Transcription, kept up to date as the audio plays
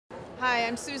Hi,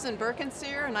 I'm Susan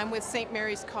Birkenseer, and I'm with St.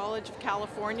 Mary's College of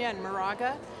California in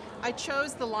Moraga. I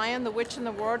chose The Lion, the Witch, and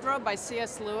the Wardrobe by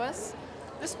C.S. Lewis.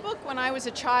 This book, when I was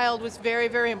a child, was very,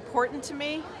 very important to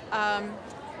me.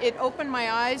 It opened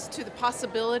my eyes to the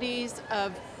possibilities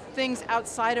of things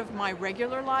outside of my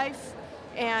regular life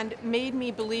and made me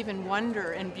believe in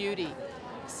wonder and beauty.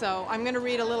 So I'm going to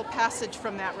read a little passage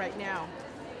from that right now.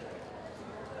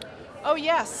 "Oh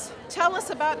yes, tell us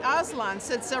about Aslan,"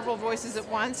 said several voices at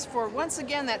once, for once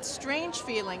again that strange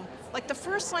feeling, like the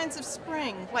first signs of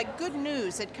spring, like good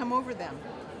news, had come over them.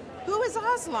 "Who is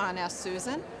Aslan?" asked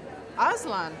Susan.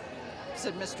 "Aslan,"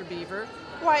 said Mr. Beaver.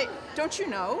 "Why, don't you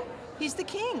know? He's the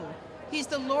king. He's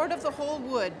the lord of the whole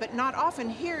wood, but not often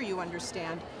here, you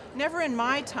understand. Never in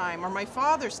my time or my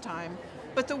father's time.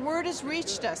 But the word has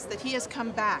reached us that he has come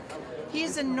back. He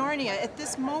is in Narnia at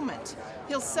this moment.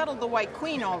 He'll settle the White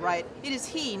Queen all right. It is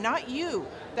he, not you,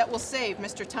 that will save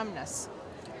Mr. Tumnus."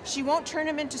 "She won't turn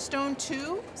him into stone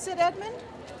too?" said Edmund.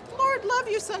 "Lord love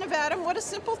you, son of Adam, what a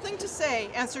simple thing to say,"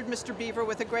 answered Mr. Beaver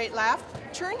with a great laugh.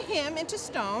 "Turn him into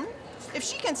stone? If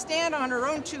she can stand on her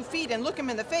own 2 feet and look him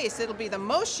in the face, it'll be the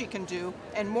most she can do,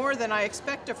 and more than I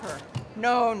expect of her.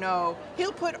 No, no,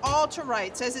 he'll put all to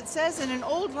rights, as it says in an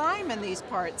old rhyme in these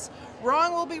parts.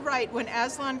 Wrong will be right when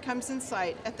Aslan comes in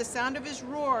sight. At the sound of his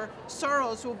roar,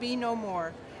 sorrows will be no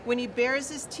more. When he bares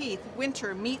his teeth,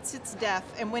 winter meets its death,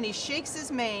 and when he shakes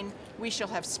his mane, we shall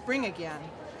have spring again.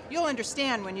 You'll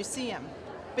understand when you see him."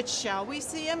 "But shall we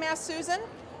see him?" asked Susan.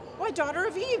 "Why, daughter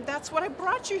of Eve, that's what I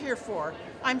brought you here for.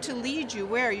 I'm to lead you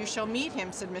where you shall meet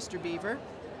him," said Mr. Beaver.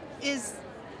 Is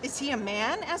he a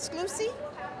man?" asked Lucy.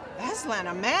 "Aslan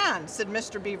a man," said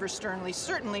Mr. Beaver sternly.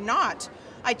 "Certainly not.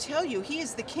 I tell you, he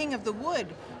is the king of the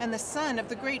wood and the son of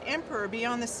the great emperor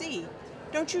beyond the sea.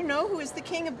 Don't you know who is the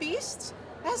king of beasts?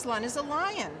 Aslan is a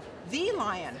lion,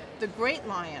 the great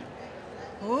lion."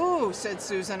 "Oh," said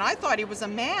Susan, "I thought he was a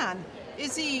man.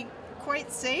 Is he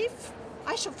quite safe?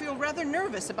 I shall feel rather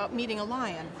nervous about meeting a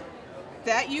lion."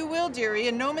 "That you will, dearie,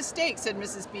 and no mistake," said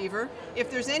Mrs. Beaver.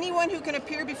 "If there's anyone who can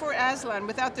appear before Aslan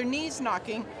without their knees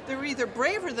knocking, they're either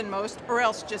braver than most or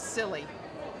else just silly."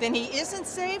 "Then he isn't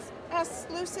safe?"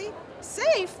 asked Lucy.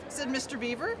 "Safe?" said Mr.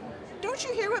 Beaver. "Don't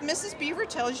you hear what Mrs. Beaver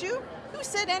tells you? Who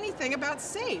said anything about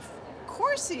safe? Of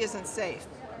course he isn't safe,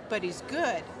 but he's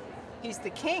good. He's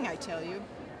the king, I tell you."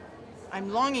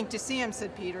 "I'm longing to see him,"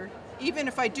 said Peter, "even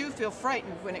if I do feel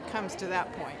frightened when it comes to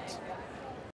that point."